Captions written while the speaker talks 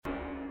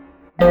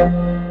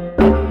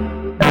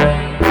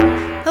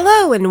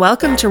Hello and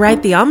welcome to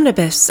Ride the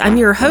Omnibus. I'm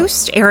your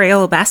host,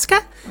 Ariel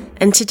Basca,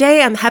 and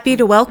today I'm happy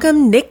to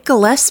welcome Nick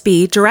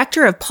Gillespie,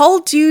 director of Paul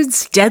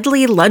Dude's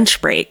Deadly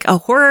Lunch Break, a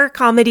horror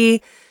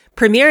comedy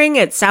premiering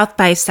at South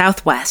by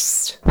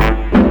Southwest.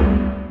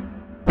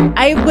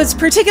 I was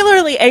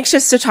particularly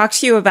anxious to talk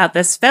to you about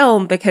this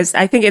film because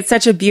I think it's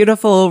such a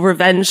beautiful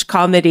revenge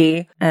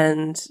comedy.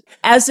 And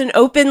as an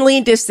openly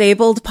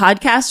disabled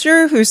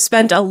podcaster who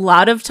spent a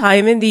lot of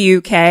time in the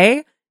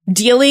UK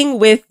dealing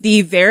with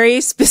the very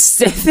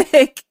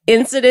specific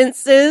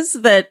incidences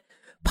that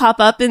pop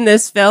up in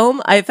this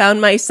film, I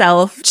found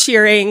myself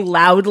cheering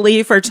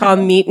loudly for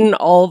Tom Meaton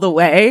all the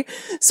way.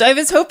 So I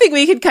was hoping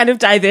we could kind of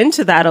dive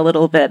into that a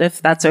little bit,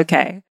 if that's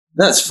okay.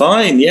 That's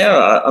fine.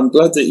 Yeah, I'm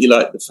glad that you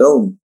liked the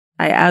film.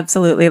 I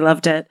absolutely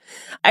loved it.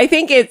 I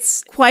think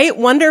it's quite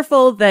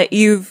wonderful that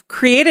you've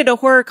created a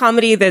horror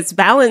comedy that's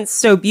balanced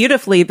so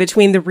beautifully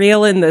between the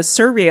real and the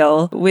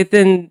surreal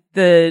within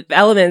the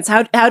elements.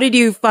 How did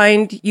you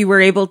find you were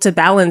able to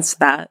balance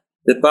that?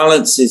 The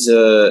balance is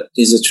a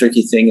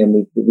tricky thing,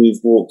 and we've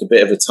walked a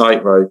bit of a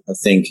tightrope, I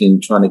think,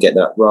 in trying to get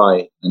that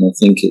right. And I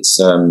think it's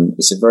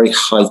a very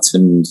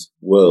heightened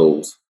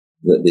world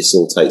that this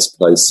all takes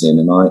place in.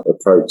 And I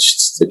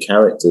approached the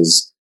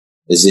characters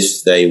as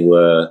if they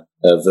were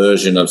a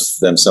version of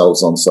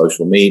themselves on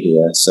social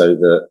media, so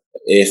that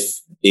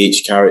if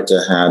each character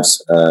had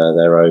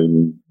their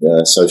own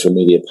social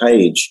media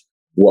page,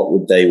 what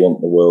would they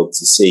want the world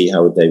to see?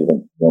 How would they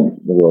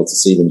want the world to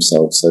see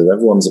themselves? So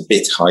everyone's a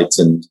bit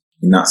heightened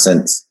in that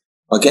sense.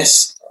 I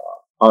guess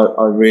I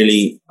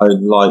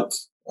like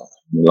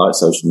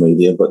social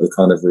media, but the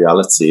kind of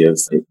reality of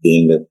it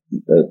being a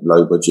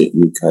low budget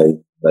UK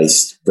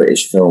based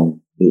British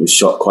film, it was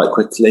shot quite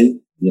quickly.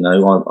 You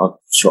know, I've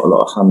shot a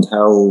lot of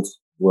handheld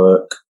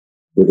work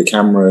with the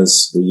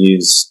cameras. We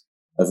use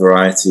a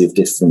variety of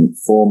different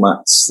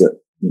formats that,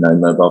 you know,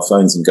 mobile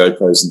phones and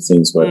GoPros and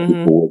things where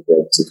people would be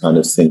able to kind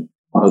of think,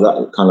 oh,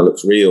 that kind of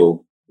looks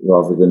real,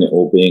 rather than it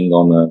all being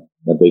on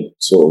a big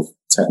sort of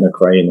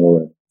techno-crane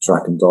or a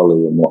track and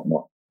dolly and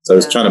whatnot. So I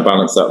was trying to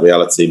balance that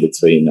reality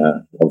between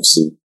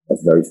obviously a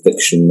very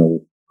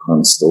fictional kind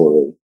of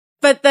story.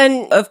 But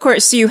then, of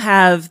course, you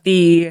have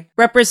the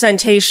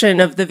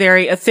representation of the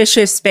very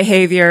officious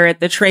behavior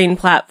at the train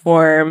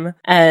platform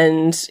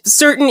and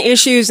certain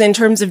issues in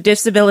terms of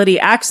disability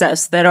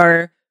access that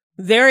are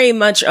very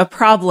much a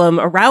problem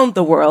around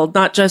the world,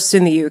 not just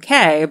in the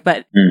UK.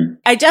 But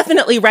I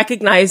definitely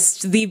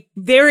recognized the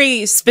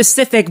very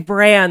specific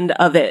brand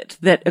of it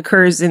that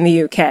occurs in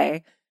the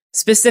UK.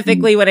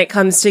 Specifically when it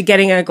comes to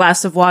getting a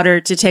glass of water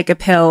to take a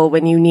pill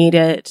when you need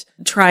it,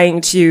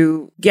 trying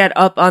to get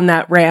up on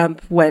that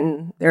ramp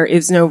when there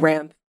is no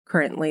ramp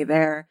currently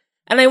there.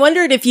 And I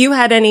wondered if you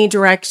had any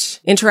direct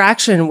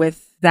interaction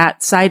with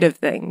that side of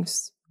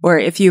things, or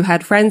if you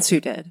had friends who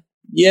did.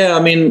 Yeah,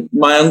 I mean,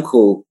 my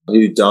uncle,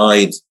 who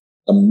died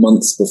a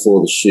month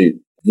before the shoot,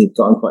 he'd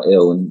gotten quite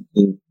ill and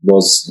he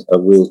was a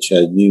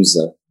wheelchair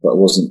user, but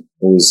wasn't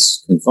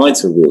always confined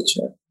to a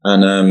wheelchair.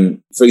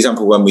 And, for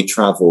example, when we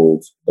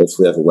travelled, if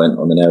we ever went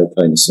on an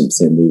aeroplane or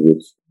something, we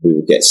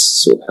would get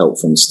sort of help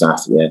from the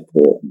staff at the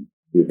airport, and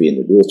he would be in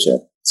the wheelchair.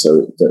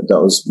 So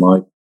that was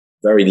my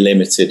very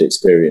limited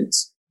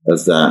experience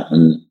of that.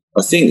 And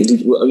I think,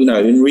 you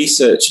know, in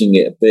researching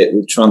it a bit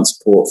with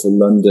Transport for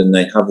London,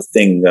 they have a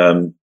thing,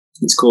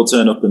 it's called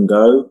Turn Up and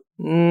Go.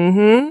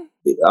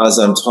 As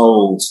I'm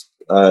told,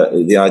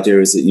 the idea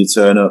is that you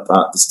turn up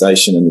at the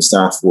station and the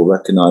staff will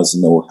recognise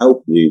and they will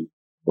help you,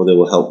 or they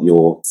will help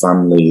your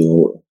family,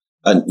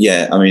 and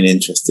yeah, I mean,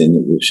 interesting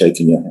that you're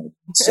shaking your head.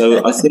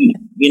 So I think,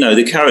 you know,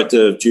 the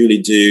character of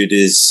Julie Dude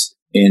is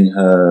in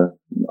her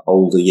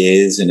older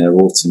years, in her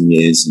autumn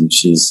years, and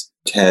she's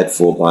cared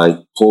for by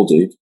Paul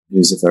Dude,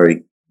 who's a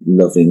very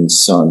loving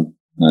son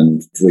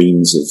and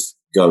dreams of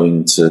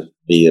going to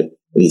be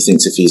he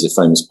thinks if he's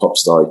a famous pop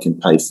star, he can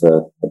pay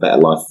for a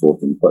better life for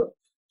them. But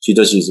she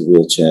does use a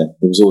wheelchair.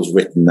 It was always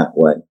written that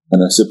way.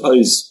 And I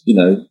suppose, you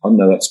know, I'm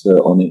no expert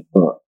on it,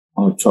 but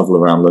I travel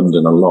around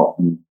London a lot,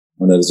 and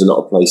I know there's a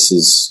lot of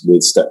places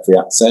with step-free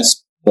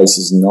access,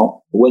 places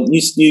not. When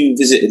you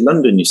visited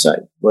London, you say,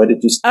 where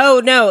did you?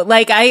 Oh, no,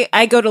 like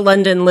I go to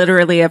London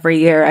literally every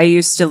year. I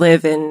used to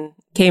live in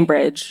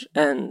Cambridge,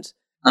 and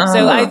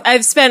so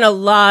I've spent a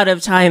lot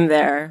of time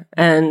there,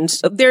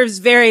 and there's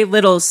very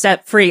little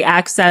step-free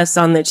access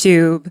on the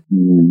tube.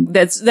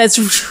 That's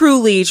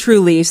truly,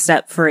 truly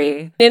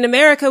step-free. In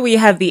America, we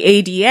have the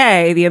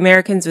ADA, the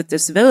Americans with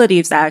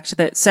Disabilities Act,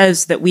 that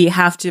says that we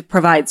have to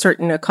provide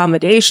certain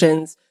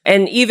accommodations.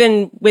 And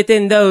even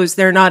within those,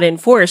 they're not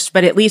enforced,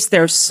 but at least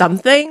there's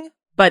something.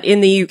 But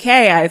in the UK,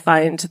 I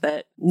find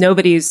that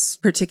nobody's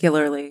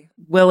particularly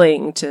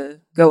willing to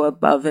go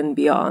above and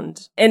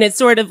beyond. And it's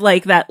sort of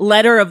like that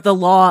letter of the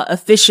law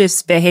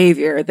officious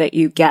behavior that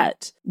you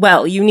get.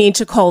 Well, you need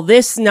to call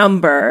this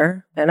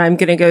number, and I'm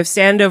going to go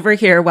stand over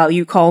here while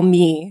you call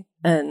me.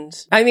 And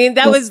I mean,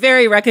 that was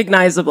very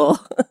recognizable.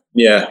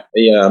 Yeah.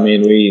 I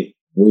mean, we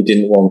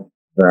didn't want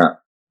that.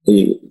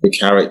 The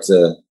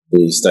character,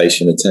 the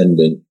station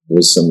attendant,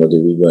 was somebody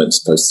we weren't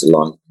supposed to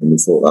like, and we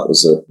thought that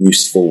was a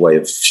useful way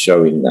of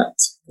showing that,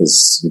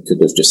 because we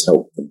could have just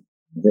helped them.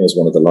 I think it was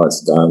one of the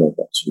lines of dialogue,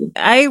 actually.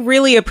 I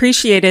really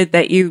appreciated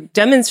that you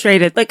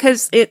demonstrated,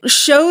 because it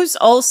shows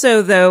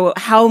also, though,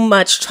 how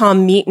much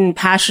Tom Meaton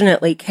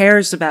passionately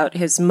cares about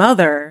his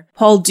mother.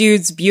 Paul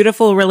Dude's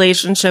beautiful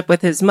relationship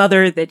with his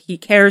mother, that he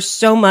cares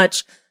so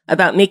much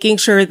about making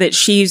sure that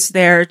she's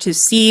there to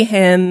see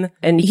him,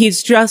 and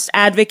he's just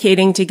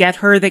advocating to get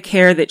her the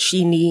care that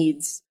she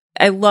needs.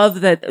 I love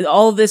that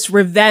all this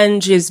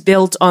revenge is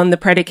built on the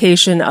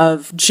predication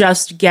of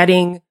just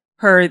getting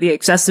her the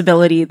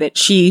accessibility that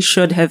she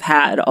should have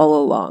had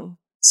all along.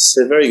 It's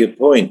a very good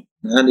point.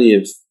 Had he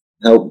have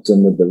helped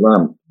them with the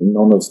ramp,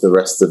 none of the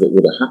rest of it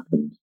would have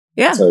happened.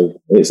 Yeah.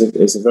 So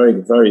it's a very,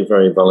 very,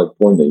 very valid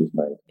point that you've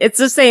made. It's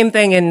the same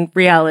thing in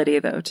reality,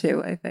 though,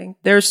 too, I think.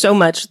 There's so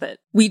much that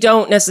we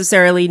don't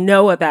necessarily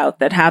know about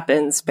that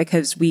happens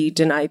because we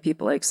deny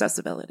people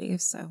accessibility,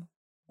 so.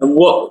 And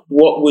what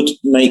would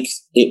make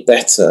it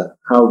better?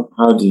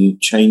 How do you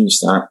change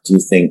that, do you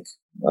think,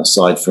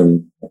 aside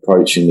from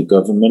approaching the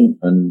government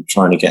and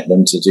trying to get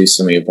them to do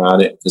something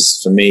about it? Because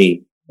for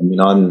me, I mean,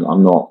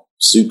 I'm not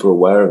super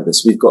aware of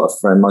this. We've got a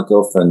friend, my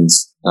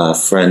girlfriend's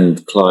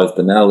friend, Clive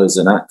Bennell, is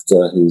an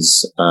actor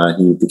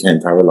he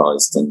became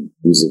paralysed and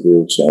he's a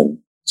wheelchair.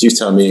 She was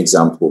telling me an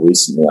example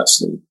recently,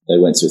 actually. They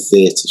went to a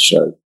theatre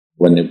show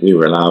when we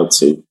were allowed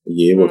to, a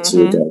year or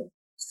two ago.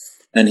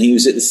 And he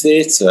was at the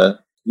theatre,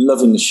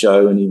 loving the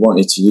show, and he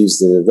wanted to use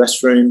the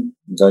restroom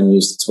and go and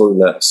use the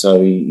toilet.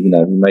 So he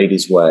made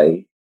his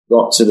way,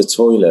 got to the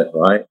toilet,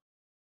 right?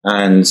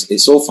 And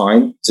it's all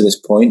fine to this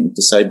point,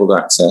 disabled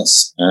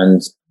access,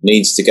 and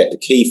needs to get the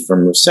key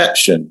from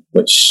reception,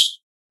 which,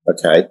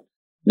 okay.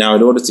 Now,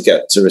 in order to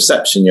get to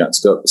reception, you had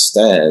to go up the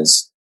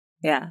stairs.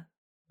 Yeah.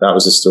 That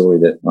was a story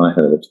that I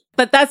heard.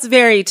 But that's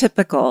very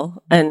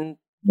typical, and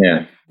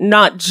yeah,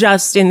 not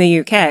just in the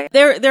UK.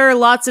 There are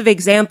lots of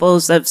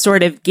examples of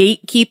sort of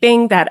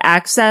gatekeeping that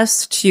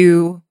access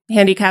to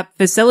handicap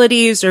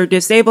facilities or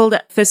disabled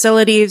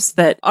facilities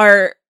that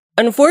are,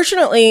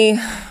 unfortunately,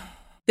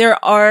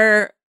 there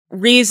are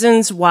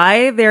reasons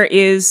why there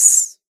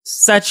is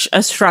such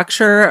a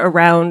structure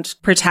around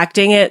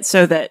protecting it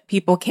so that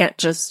people can't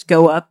just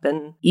go up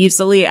and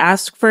easily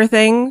ask for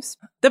things.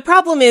 The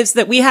problem is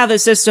that we have a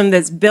system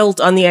that's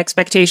built on the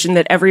expectation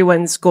that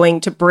everyone's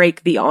going to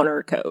break the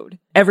honor code.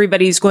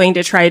 Everybody's going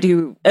to try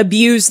to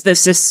abuse the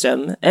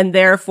system, and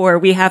therefore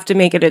we have to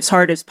make it as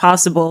hard as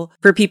possible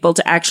for people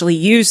to actually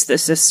use the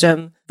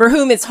system, for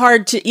whom it's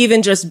hard to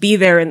even just be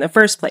there in the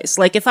first place.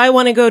 Like, if I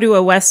want to go to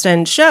a West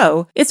End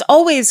show, it's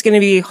always going to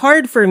be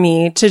hard for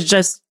me to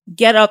just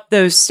get up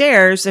those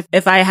stairs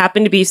if I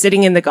happen to be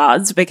sitting in the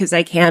gods because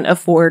I can't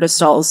afford a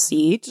stall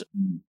seat.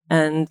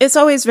 And it's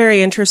always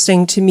very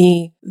interesting to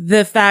me,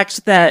 the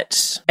fact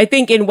that I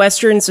think in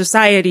Western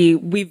society,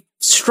 we've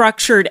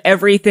structured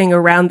everything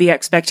around the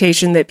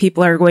expectation that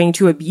people are going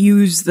to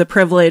abuse the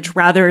privilege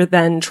rather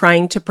than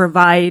trying to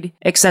provide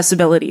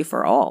accessibility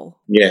for all.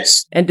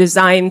 Yes. And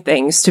design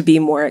things to be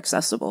more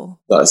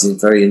accessible. That's a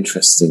very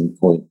interesting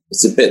point.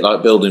 It's a bit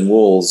like building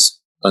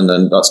walls, and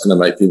then that's going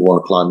to make people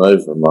want to climb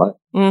over them, right?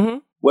 Mm-hmm.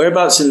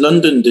 Whereabouts in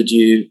London did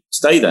you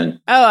stay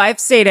then? Oh, I've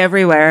stayed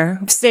everywhere.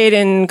 I've stayed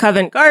in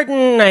Covent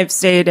Garden. I've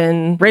stayed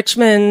in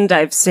Richmond.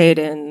 I've stayed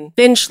in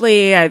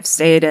Finchley. I've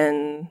stayed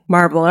in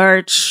Marble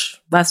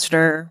Arch,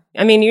 Leicester.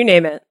 I mean, you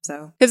name it.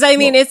 So, because I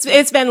mean,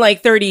 it's been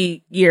like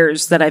 30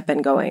 years that I've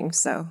been going.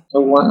 So.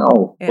 Oh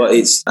wow! Yeah. But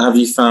have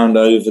you found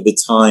over the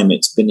time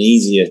it's been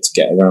easier to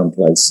get around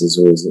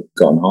places, or has it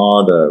gotten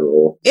harder?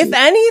 Or if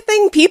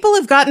anything, people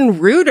have gotten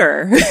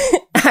ruder.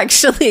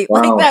 Actually,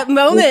 wow. Like that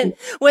moment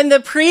when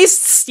the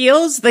priest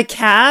steals the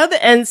cab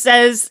and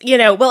says,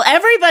 well,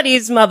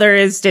 everybody's mother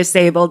is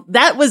disabled.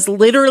 That was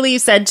literally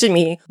said to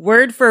me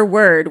word for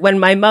word when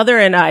my mother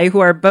and I,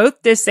 who are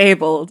both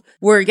disabled,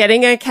 were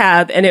getting a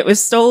cab, and it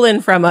was stolen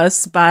from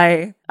us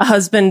by a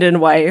husband and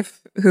wife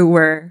who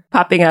were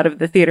popping out of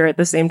the theater at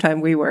the same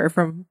time we were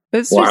from.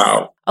 It's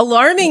just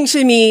alarming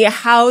to me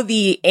how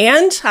the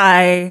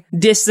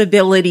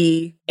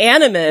anti-disability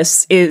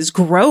animus is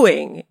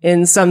growing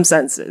in some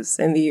senses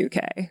in the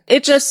UK.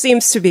 It just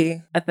seems to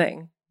be a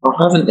thing. I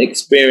haven't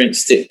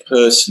experienced it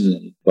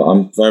personally, but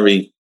I'm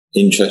very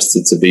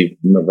interested to be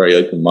very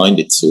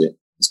open-minded to it,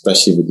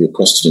 especially with your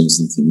questions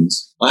and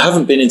things. I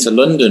haven't been into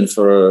London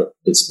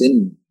it's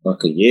been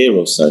like a year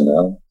or so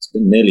now. It's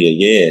been nearly a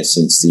year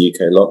since the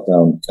UK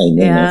lockdown came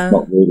in. I've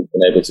not really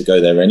been able to go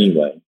there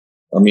anyway.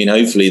 I mean,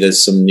 hopefully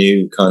there's some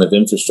new kind of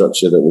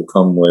infrastructure that will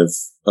come with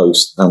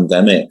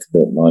post-pandemic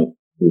that might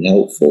be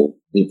helpful.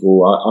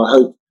 People, I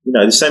hope,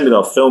 the same with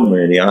our film,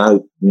 really. I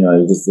hope,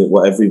 that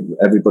what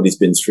everybody's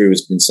been through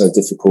has been so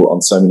difficult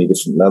on so many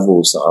different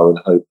levels that I would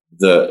hope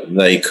that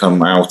they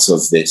come out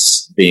of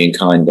this being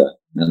kinder.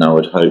 And I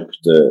would hope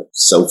that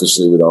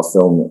selfishly with our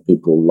film that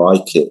people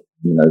like it,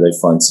 they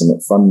find something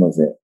fun with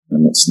it.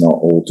 And it's not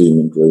all doom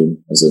and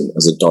gloom as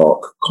a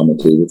dark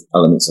comedy with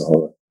elements of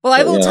horror. Well,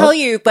 I will tell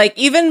you,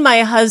 even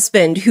my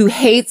husband, who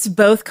hates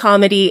both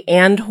comedy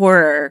and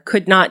horror,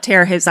 could not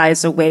tear his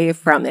eyes away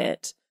from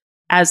it.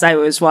 as I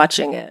was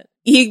watching it.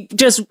 He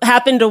just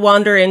happened to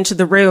wander into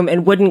the room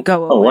and wouldn't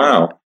go away. Oh,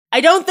 wow. I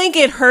don't think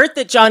it hurt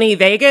that Johnny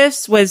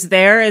Vegas was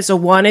there as a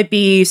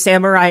wannabe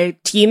samurai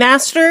tea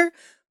master,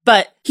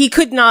 but he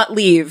could not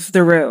leave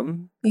the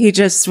room. He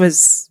just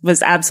was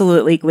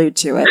absolutely glued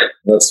to it.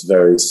 That's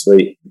very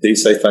sweet. Do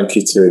say thank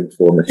you to him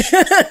for me.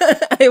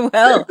 I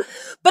will.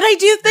 But I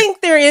do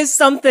think there is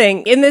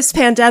something in this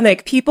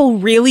pandemic. People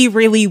really,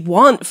 really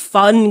want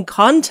fun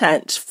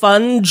content,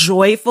 fun,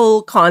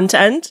 joyful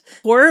content.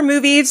 Horror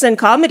movies and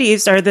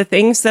comedies are the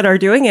things that are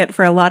doing it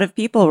for a lot of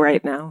people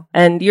right now.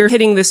 And you're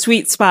hitting the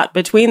sweet spot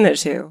between the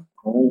two.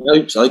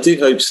 I do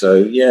hope so.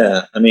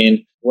 Yeah. I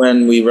mean,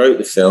 when we wrote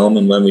the film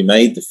and when we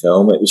made the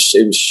film, it was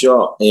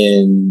shot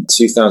in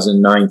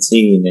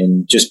 2019,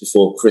 and just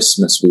before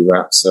Christmas we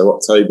wrapped, so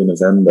October,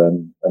 November,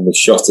 and we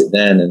shot it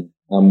then.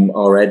 And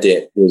our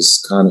edit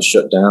was kind of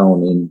shut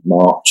down in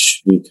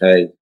March.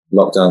 UK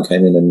lockdown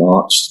came in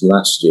March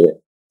last year.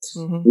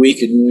 Mm-hmm. We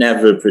could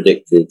never have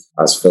predicted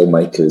as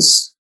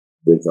filmmakers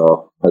with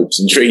our hopes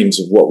and dreams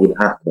of what would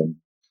happen.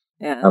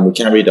 Yeah. And we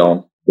carried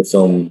on. The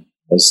film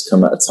has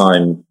come at a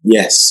time,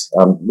 yes,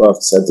 I've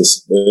said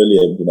this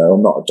earlier,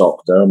 I'm not a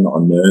doctor, I'm not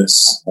a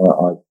nurse,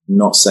 I'm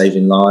not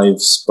saving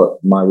lives,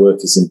 but my work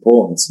is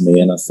important to me,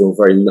 and I feel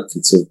very lucky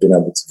to have been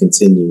able to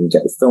continue and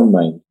get the film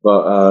made.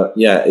 But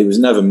it was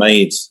never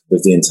made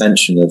with the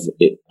intention of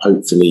it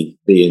hopefully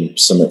being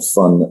something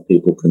fun that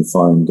people can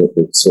find at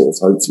the sort of,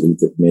 hopefully,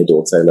 the mid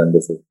or tail end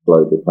of the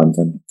global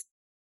pandemic.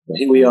 But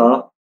here we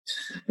are,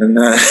 and,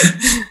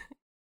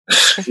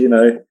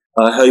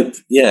 I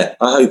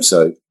hope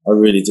so. I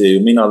really do.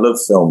 I mean, I love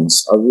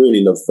films. I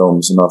really love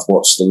films, and I've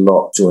watched a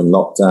lot during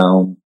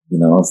lockdown.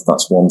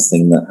 That's one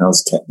thing that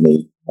has kept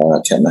my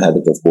head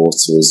above water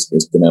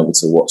is been able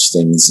to watch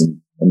things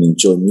and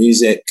enjoy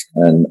music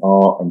and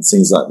art and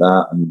things like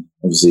that. And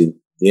obviously,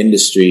 the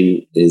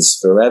industry is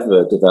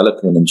forever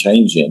developing and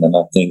changing. And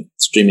I think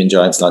streaming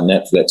giants like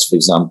Netflix, for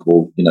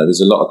example,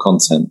 there's a lot of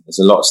content. There's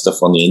a lot of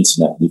stuff on the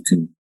internet. You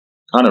can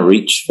kind of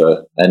reach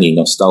for any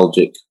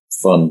nostalgic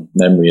fun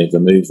memory of the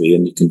movie,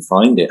 and you can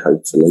find it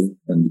hopefully,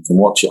 and you can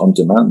watch it on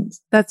demand.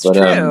 That's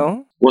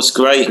true. What's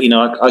great,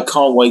 I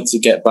can't wait to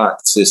get back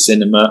to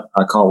cinema.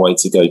 I can't wait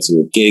to go to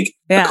a gig.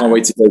 Yeah. I can't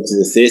wait to go to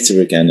the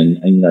theatre again,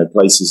 and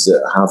places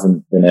that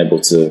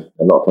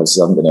a lot of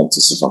places haven't been able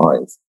to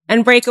survive.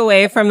 And break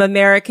away from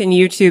American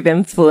YouTube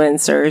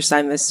influencers,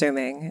 I'm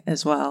assuming,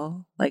 as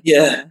well. I've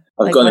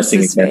got a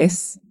thing again.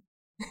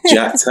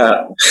 Jack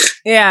Tat.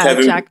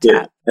 Yeah, Jack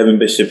Tat. Kevin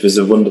Bishop is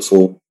a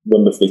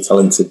wonderfully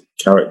talented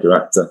character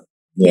actor.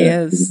 Yeah, he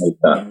is. He made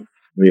that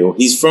real.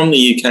 He's from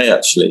the UK,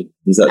 actually.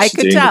 He's actually I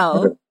could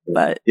tell,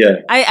 but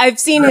yeah, I've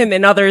seen him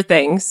in other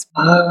things.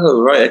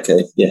 Oh, right,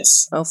 okay,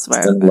 yes.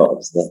 Elsewhere. He's done a lot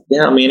of stuff.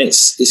 Yeah, I mean,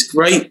 it's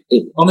great.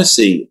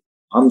 Honestly,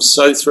 I'm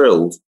so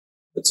thrilled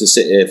to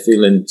sit here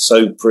feeling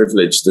so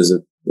privileged as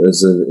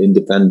an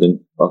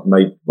independent.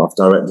 I've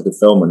directed a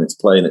film and it's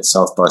playing at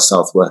South by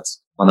Southwest.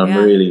 And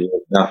I'm really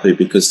happy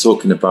because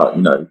talking about,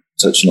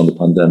 touching on the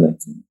pandemic,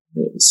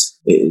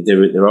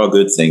 there are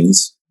good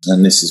things,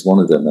 and this is one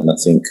of them. And I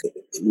think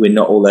we're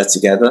not all there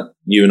together.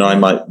 You and I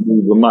might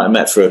have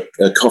met for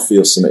a coffee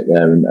or something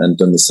there and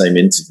done the same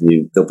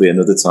interview. There'll be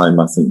another time,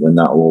 I think, when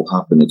that will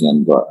happen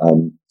again. But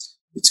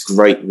it's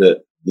great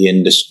that the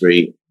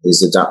industry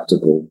is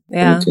adaptable.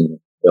 Yeah. And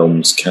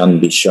films can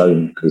be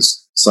shown,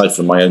 because aside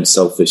from my own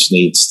selfish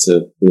needs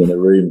to be in a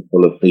room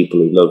full of people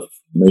who love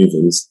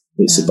movies,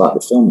 it's about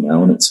the film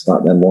now, and it's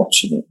about them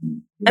watching it.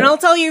 And I'll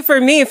tell you,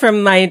 for me,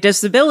 from my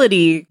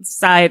disability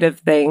side of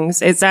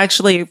things, it's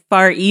actually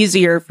far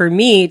easier for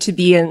me to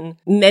be in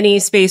many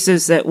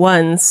spaces at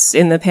once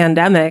in the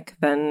pandemic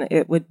than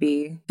it would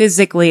be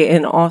physically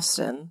in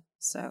Austin.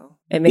 So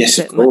it makes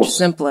it much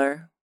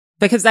simpler.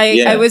 Because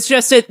I was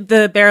just at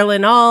the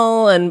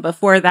Berlinale, and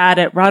before that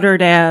at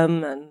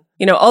Rotterdam, and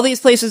all these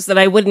places that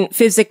I wouldn't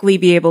physically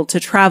be able to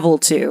travel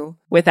to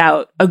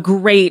without a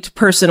great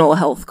personal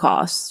health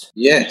cost.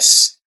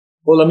 Yes.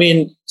 Well, I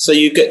mean, so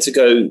you get to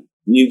go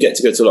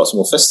to lots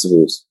more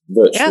festivals,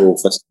 virtual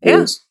festivals.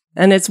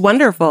 Yeah. And it's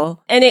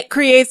wonderful. And it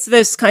creates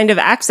this kind of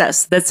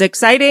access that's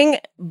exciting,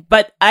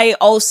 but I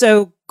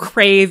also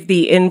crave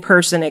the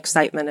in-person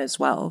excitement as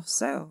well.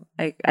 So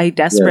I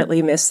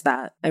desperately miss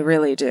that. I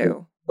really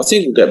do. I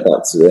think we'll get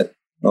back to it.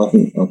 I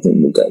think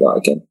we'll get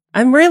that again.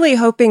 I'm really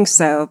hoping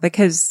so,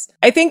 because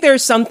I think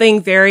there's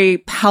something very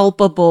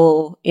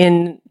palpable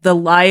in the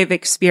live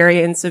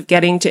experience of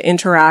getting to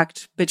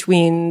interact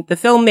between the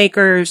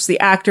filmmakers, the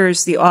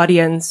actors, the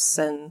audience,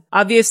 and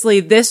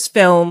obviously this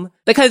film,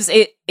 because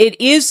it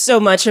is so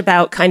much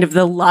about kind of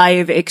the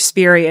live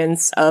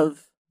experience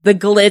of the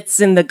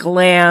glitz and the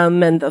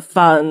glam and the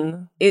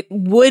fun. It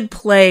would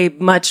play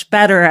much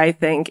better, I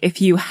think, if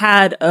you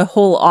had a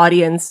whole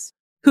audience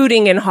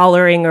hooting and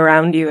hollering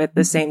around you at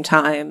the same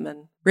time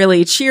and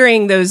really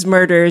cheering those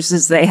murders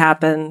as they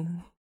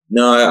happen.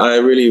 No, I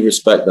really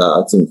respect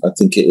that. I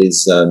think it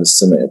is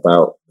something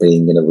about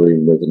being in a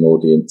room with an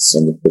audience,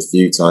 and the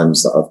few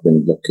times that I've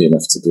been lucky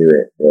enough to do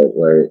it,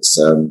 where it's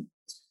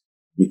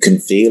you can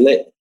feel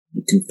it,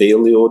 you can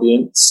feel the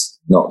audience,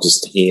 not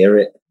just hear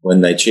it.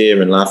 When they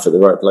cheer and laugh at the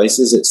right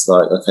places, it's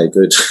like, okay,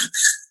 good.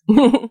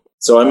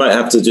 So I might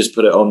have to just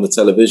put it on the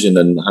television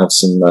and have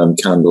some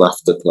canned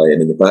laughter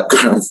playing in the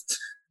background.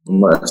 I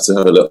might have to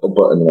have a little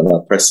button when I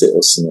press it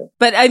or something.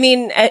 But I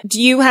mean,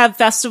 do you have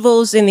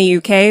festivals in the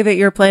UK that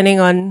you're planning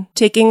on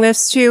taking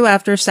this to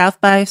after South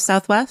by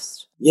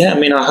Southwest? Yeah, I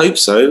mean, I hope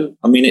so.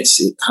 I mean, it's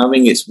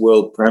having its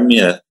world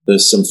premiere.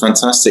 There's some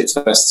fantastic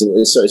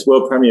festivals. So it's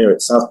world premiere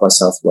at South by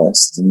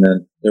Southwest. And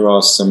then there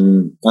are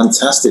some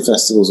fantastic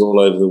festivals all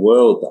over the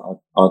world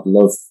that I'd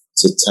love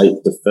to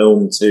take the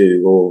film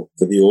to, or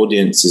for the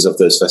audiences of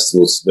those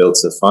festivals to be able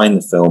to find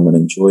the film and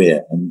enjoy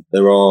it. And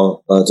there are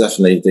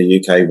definitely the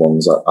UK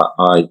ones.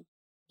 I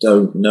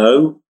don't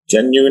know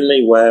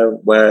genuinely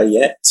where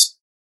yet.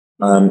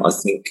 I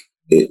think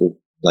it will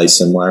play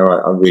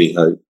somewhere. I really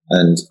hope.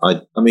 And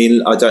I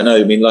mean, I don't know.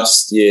 I mean,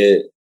 last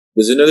year,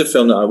 there's another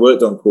film that I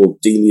worked on called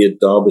Delia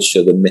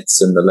Derbyshire, The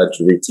Myths and the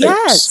Legendary Tapes.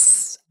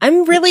 Yes.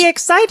 I'm really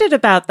excited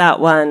about that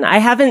one. I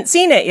haven't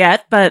seen it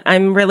yet, but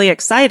I'm really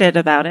excited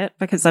about it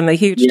because I'm a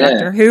huge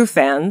Doctor Who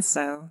fan.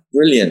 So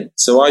brilliant.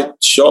 So I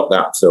shot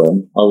that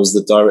film. I was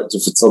the director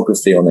of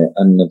photography on it,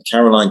 and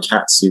Caroline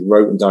Katz, who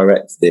wrote and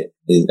directed it,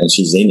 and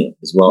she's in it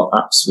as well.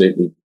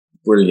 Absolutely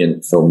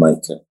brilliant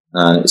filmmaker.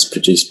 It's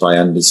produced by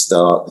Andy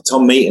Starr.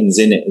 Tom Meaton's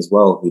in it as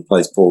well, who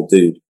plays Paul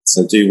Dude.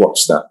 So do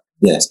watch that.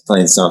 Yes,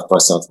 playing South by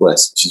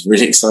Southwest, which is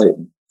really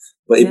exciting.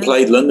 But he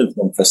played London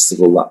Film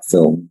Festival, that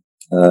film,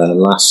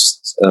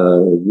 last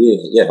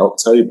year,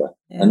 October.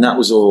 Yeah. And that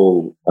was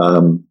all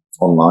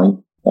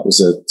online. That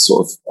was a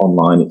sort of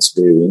online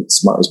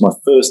experience. It was my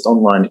first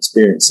online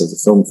experience of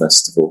the film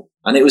festival.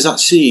 And it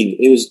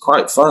was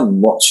quite fun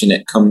watching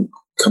it come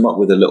up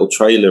with a little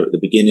trailer at the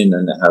beginning,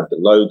 and it had the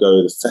logo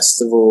of the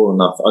festival,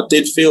 and I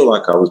did feel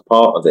like I was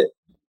part of it.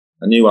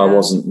 I knew I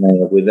wasn't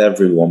there with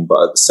everyone,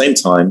 but at the same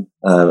time,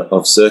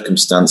 of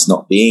circumstance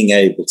not being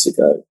able to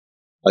go,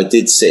 I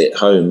did sit at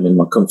home in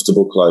my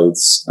comfortable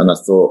clothes, and I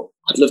thought,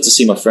 I'd love to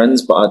see my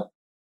friends, but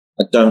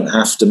I don't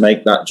have to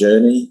make that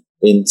journey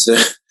into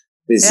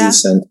busy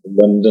central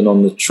London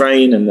on the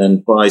train and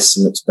then buy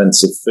some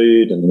expensive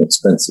food and an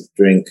expensive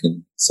drink.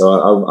 And so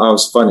I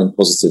was finding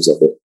positives of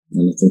it.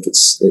 And I think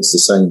it's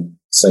the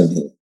same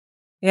here.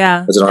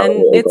 Yeah.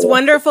 And it's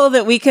wonderful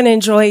that we can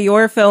enjoy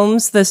your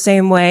films the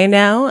same way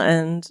now.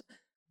 And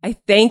I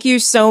thank you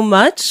so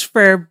much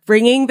for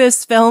bringing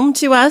this film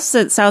to us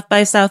at South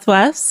by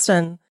Southwest.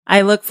 And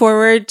I look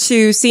forward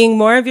to seeing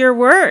more of your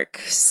work.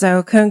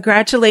 So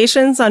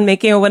congratulations on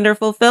making a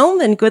wonderful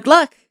film, and good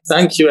luck.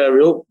 Thank you,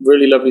 Ariel.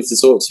 Really lovely to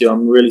talk to you.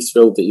 I'm really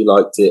thrilled that you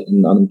liked it,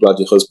 and I'm glad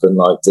your husband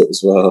liked it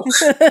as well.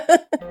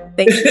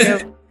 Thank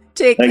you.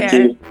 Take care. Thank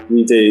you.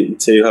 You do. You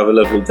too. Have a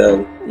lovely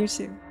day. You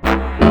too.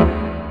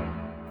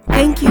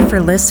 Thank you for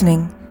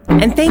listening.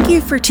 And thank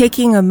you for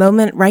taking a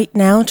moment right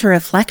now to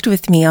reflect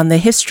with me on the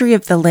history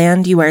of the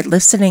land you are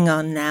listening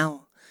on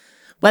now.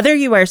 Whether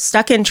you are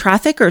stuck in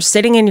traffic or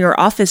sitting in your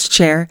office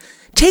chair,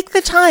 take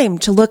the time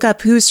to look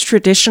up whose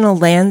traditional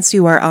lands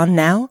you are on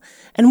now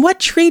and what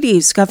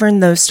treaties govern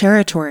those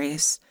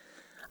territories.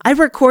 I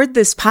record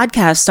this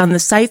podcast on the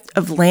site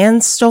of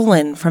land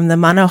stolen from the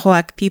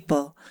Manahoac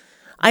people.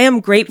 I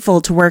am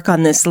grateful to work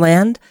on this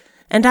land,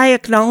 and I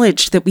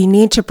acknowledge that we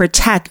need to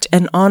protect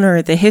and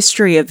honor the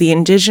history of the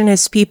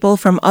indigenous people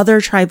from other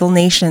tribal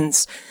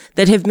nations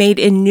that have made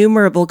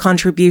innumerable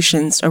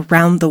contributions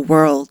around the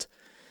world.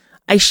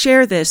 I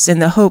share this in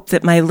the hope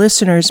that my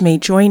listeners may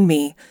join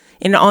me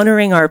in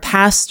honoring our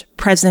past,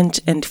 present,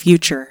 and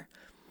future.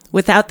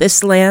 Without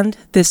this land,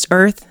 this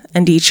earth,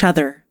 and each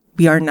other,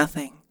 we are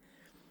nothing.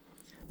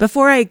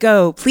 Before I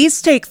go,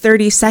 please take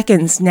 30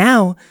 seconds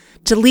now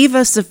to leave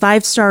us a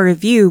 5-star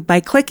review by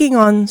clicking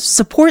on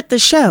Support the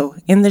Show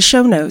in the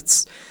show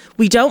notes.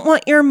 We don't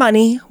want your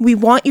money, we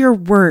want your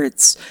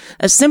words.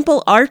 A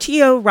simple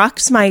RTO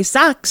rocks my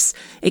socks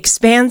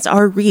expands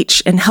our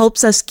reach and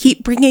helps us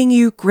keep bringing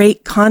you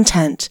great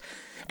content.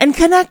 And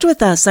connect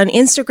with us on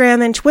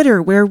Instagram and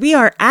Twitter, where we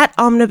are at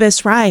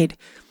Omnibus Ride.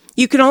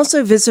 You can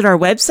also visit our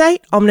website,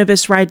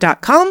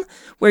 omnibusride.com,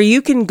 where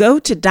you can go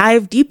to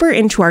dive deeper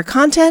into our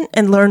content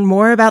and learn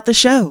more about the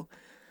show.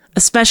 A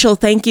special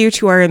thank you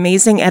to our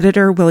amazing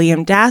editor,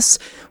 William Dass.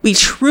 We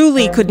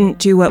truly couldn't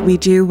do what we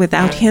do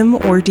without him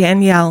or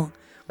Danielle.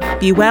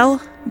 Be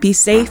well, be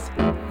safe,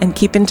 and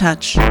keep in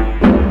touch.